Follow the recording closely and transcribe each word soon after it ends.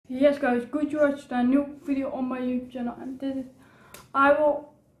yes guys, good you watched a new video on my YouTube channel, and this is, I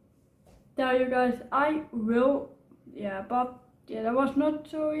will tell you guys, that was not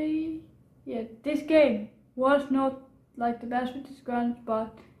so easy. Yeah, this game was not like the best with these guns,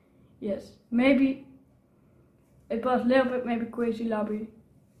 but yes, maybe it was a little bit maybe crazy lobby.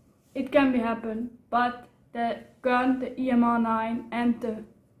 It can be happen, but the gun, the EMR9 and the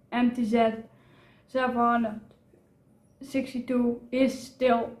MTZ 762 is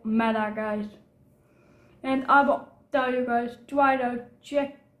still meta, guys. And I will tell you guys, try to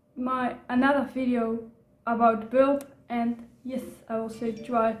check my another video about build, and yes, I will say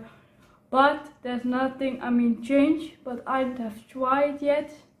try. But there's nothing, change, but I don't have tried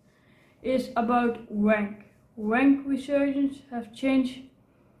yet, is about rank. Rank resurgence have changed.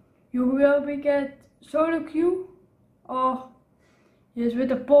 You will be get solo queue, or yes, with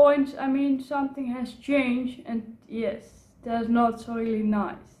the points, something has changed, and yes, that's not so really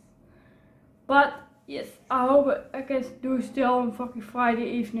nice. But yes, I hope I can do still on fucking Friday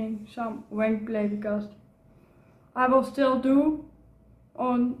evening some rank play, because I will still do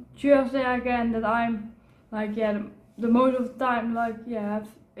on Tuesday again that I'm like, the most of the time, have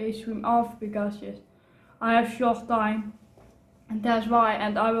a stream off, because yes, I have short time, and that's why.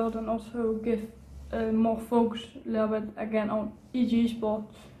 And I will then also give more focus a little bit again on EG Sport,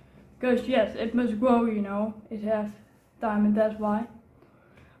 because yes, it must grow, it has time, and that's why.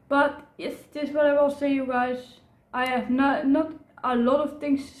 But yes, this is what I will say, you guys. I have not a lot of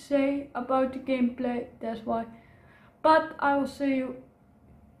things to say about the gameplay, that's why. But I will say you,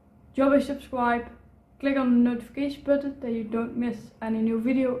 job is subscribe, click on the notification button that you don't miss any new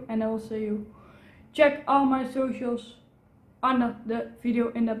video, and I will see you. Check all my socials under the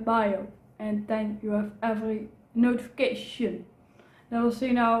video in the bio, and then you have every notification. And I will see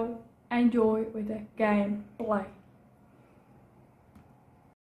you now. Enjoy with the gameplay.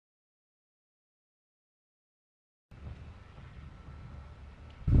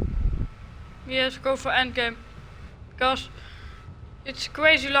 Yes, go for endgame, because it's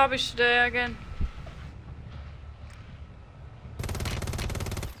crazy lobbies today again.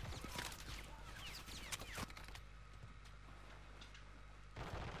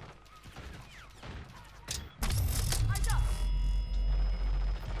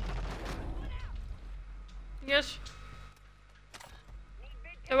 Yes.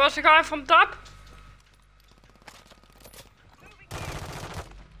 There was a guy from top.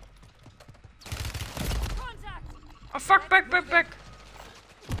 Oh fuck, back.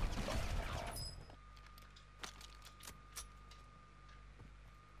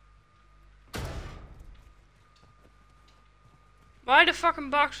 Why the fucking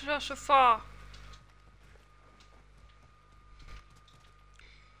boxes are so far?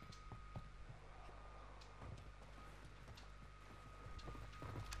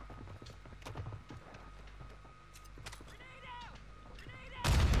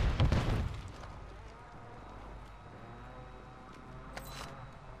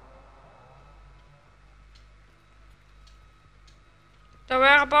 They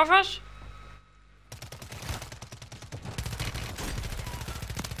were above us.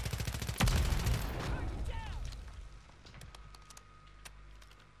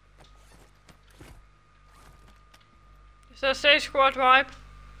 Is that a squad wipe?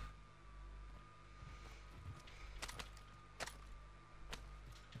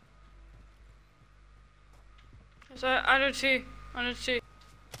 I don't see.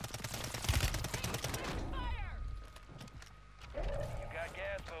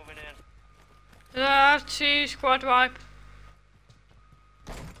 Let's see, squad wipe.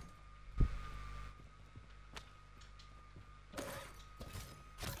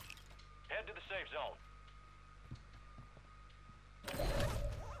 Head to the safe zone.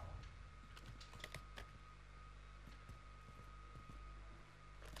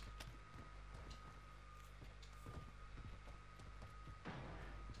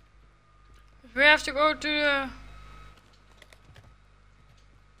 We have to go to the...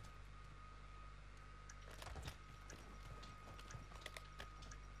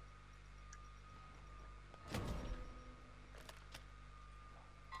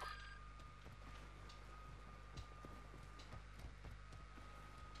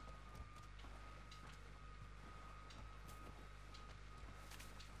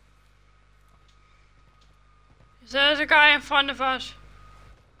 There's a guy in front of us.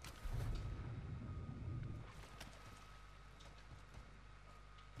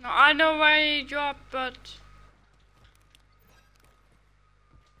 No, I know where he dropped, but...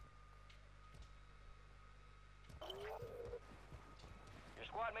 Your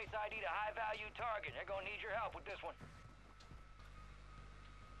squad mates ID'd a high-value target. They're gonna need your help with this one.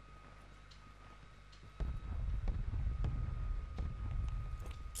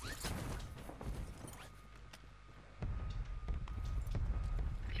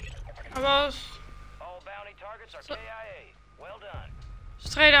 was All bounty targets are KIA. Well done.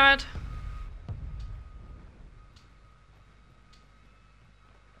 straight ahead.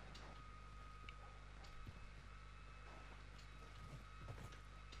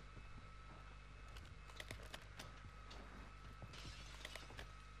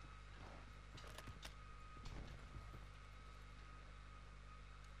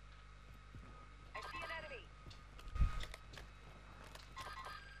 I see an enemy.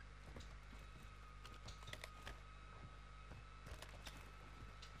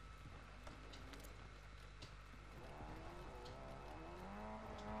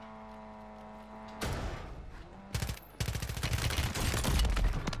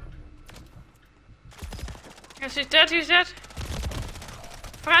 Yes, he's dead, he's dead.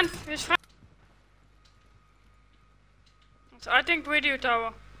 Friend, his friend. So I think radio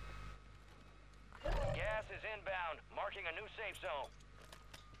tower. Gas is inbound, marking a new safe zone.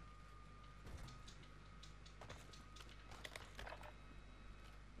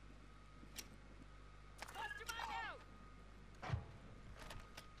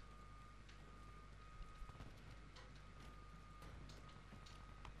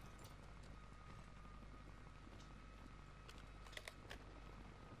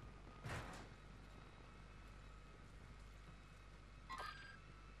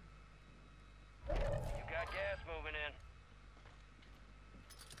 You got gas moving in.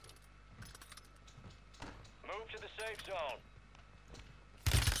 Move to the safe zone.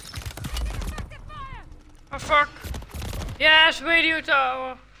 Oh fuck. Yes, radio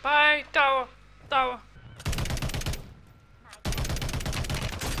tower. Bye, tower. Tower.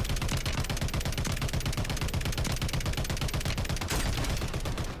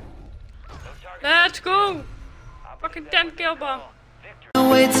 No target. Let's go. Opposite Fucking that 10 was kill bar. Victory.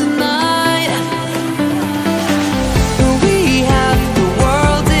 Wait tonight.